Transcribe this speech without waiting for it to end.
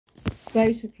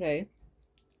Basically,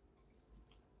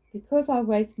 because I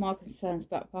raised my concerns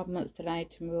about 5 months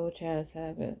delayed to my wheelchair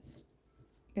service,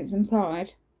 it's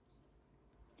implied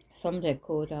somebody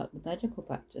called out the medical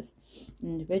practice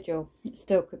individual. It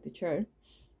still could be true,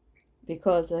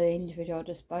 because the individual I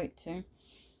just spoke to,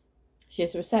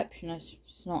 she's a receptionist.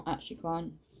 She's not actually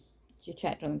gone. She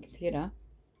checked on the computer,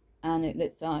 and it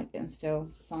looks like I'm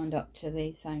still signed up to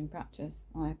the same practice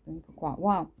I have been for quite a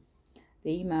while.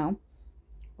 The email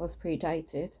was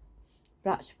predated.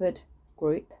 Blatchford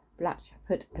Group,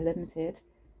 Blatchford Limited,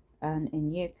 and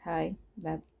in UK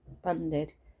they're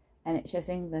funded NHS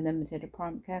England Limited, a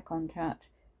primary care contract,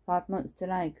 5 months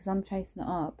delay, because I'm chasing it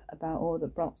up about all the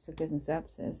blocks of business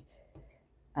services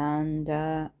and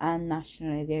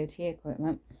nationally the OT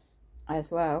equipment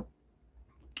as well.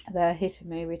 They're hitting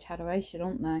me with retaliation,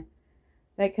 aren't they?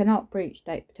 They cannot breach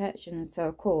data protection, so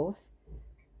of course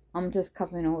I'm just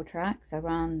covering all tracks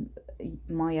around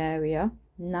my area.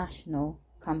 National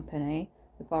company,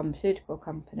 the pharmaceutical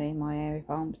company in my area,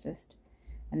 pharmacist,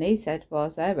 and he said, as far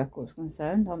as their record's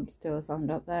concerned, I'm still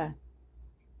signed up there.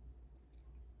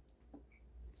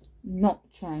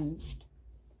 Not changed,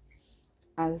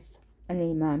 as an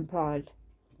email implied.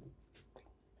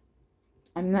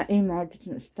 And that email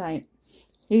didn't state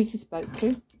who she spoke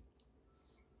to,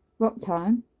 what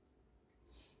time,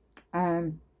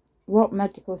 what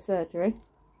medical surgery.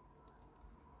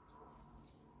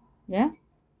 Yeah?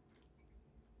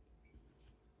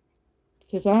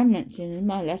 Because I mentioned in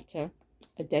my letter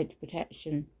a Data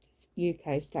Protection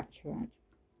UK Statute Act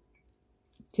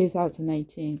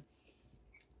 2018.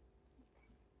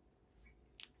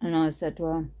 And I said,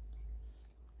 well,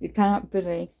 you cannot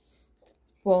bully,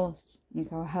 force and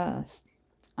coerce,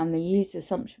 and the use of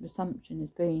assumption is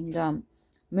being done.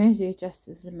 Community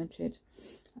Justice Limited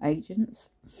agents,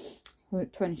 for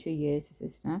 22 years is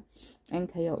this now,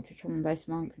 NK Ultra Trauma Based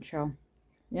Mind Control.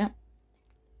 Yep.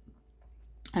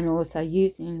 And also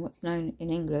using what's known in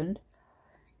England,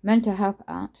 Mental Health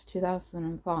Act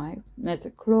 2005. There's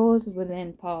a clause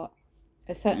within part,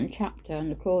 a certain chapter,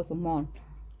 and the clause on 1.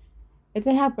 If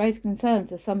they have raised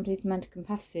concerns of somebody's mental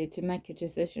capacity to make a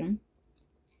decision,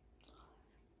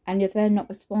 and if they're not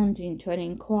responding to any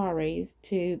inquiries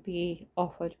to be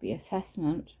offered, be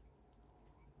assessment,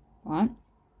 right,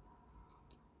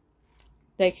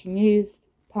 they can use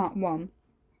part 1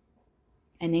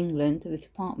 in England, the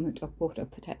Department of Water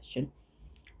Protection,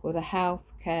 for the health,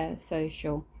 care,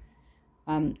 social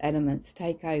elements to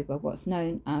take over what's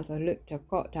known as, I've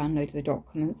got downloaded the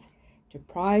documents,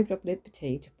 deprived of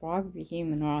liberty, deprived of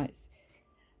human rights.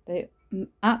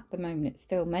 At the moment it's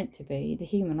still meant to be the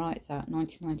Human Rights Act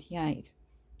 1998,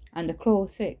 and the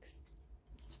clause 6,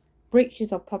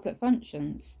 breaches of public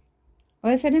functions.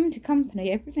 Well, it's a limited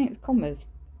company, everything's commas,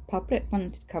 public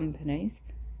funded companies,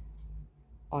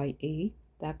 i.e.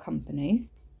 they're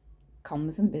companies,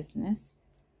 commerce and business,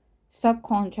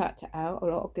 subcontract out a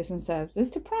lot of goods and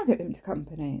services to private limited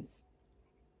companies.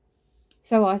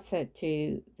 So I said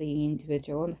to the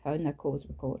individual on the phone, their calls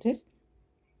recorded,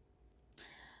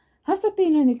 has there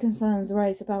been any concerns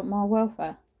raised about my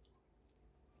welfare?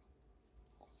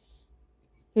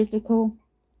 Physical,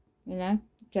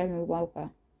 general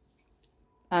welfare.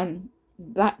 And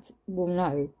that will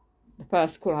know the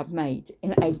first call I've made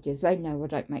in ages. They know I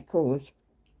don't make calls.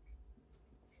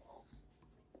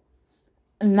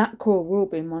 And that call will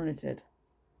be monitored.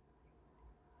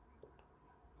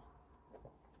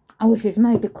 Oh, she's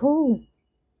made a call.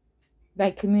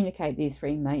 They communicate, these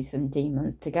Freemason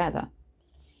demons, together.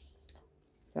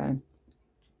 So,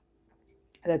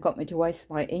 they got me to waste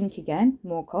my ink again.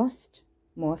 More cost.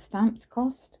 More stamps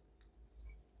cost.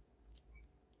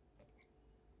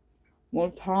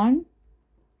 More time.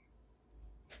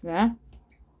 Yeah.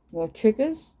 More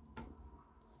triggers.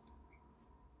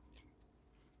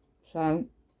 So,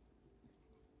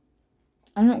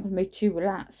 I'm not going to be too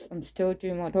relaxed. I'm still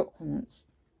doing my documents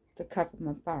to cover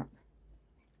my back.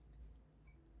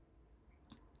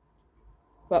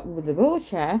 But with the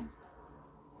wheelchair,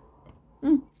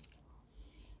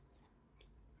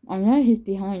 I know who's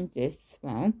behind this as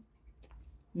well.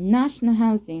 National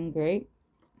Housing Group,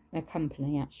 their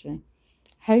company actually.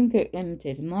 Home Group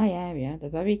Limited, in my area, the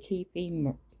very key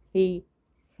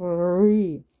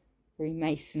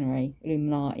Freemasonry,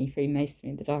 Illuminati,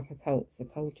 Freemasonry, the dark occults,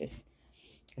 occultists.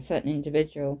 A certain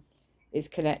individual is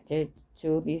connected to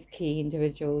all these key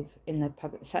individuals in the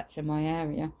public sector in my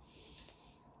area.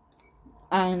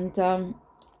 And,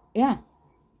 yeah.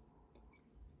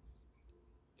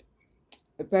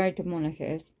 Very demonic it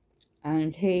is.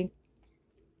 And he,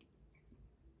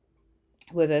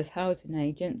 with his housing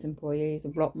agents, employees,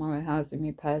 and blocked my housing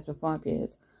repairs for 5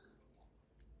 years.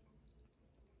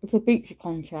 If I breach a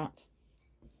contract,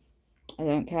 I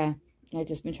don't care. They've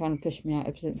just been trying to push me out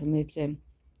ever since I moved in.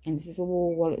 And this is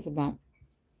all what it's about.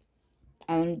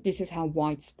 And this is how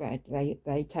widespread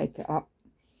they take it up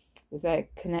with their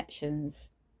connections.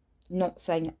 Not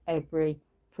saying every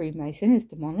Freemason is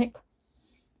demonic.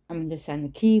 I'm just saying the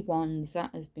key ones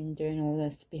that has been doing all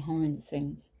this behind the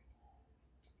scenes.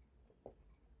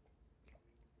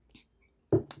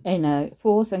 In a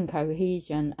force and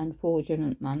cohesion and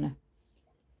fraudulent manner,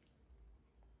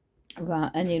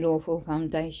 without any lawful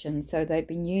foundation. So they've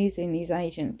been using these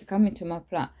agents to come into my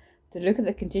flat to look at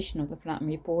the condition of the flat and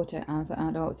report it as an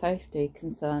adult safety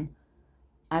concern,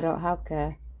 adult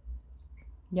healthcare,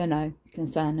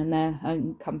 concern, and their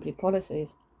own company policies.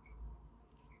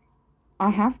 I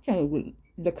have to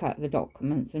look at the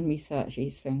documents and research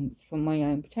these things for my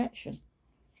own protection.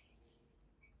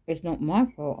 It's not my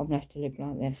fault I'm left to live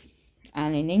like this.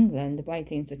 And in England, the way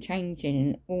things are changing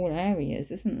in all areas,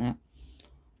 isn't there?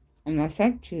 And I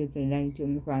said to the lady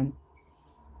on the phone,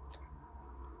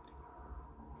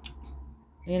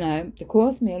 to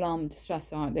cause me alarm and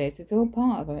distress like this, it's all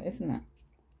part of it, isn't it?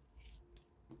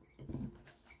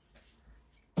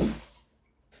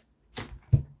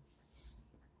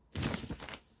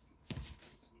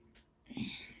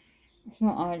 It's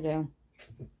not ideal.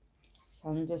 So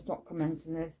I'm just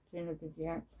documenting this, doing a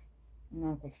video, and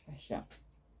I'll go fresh up.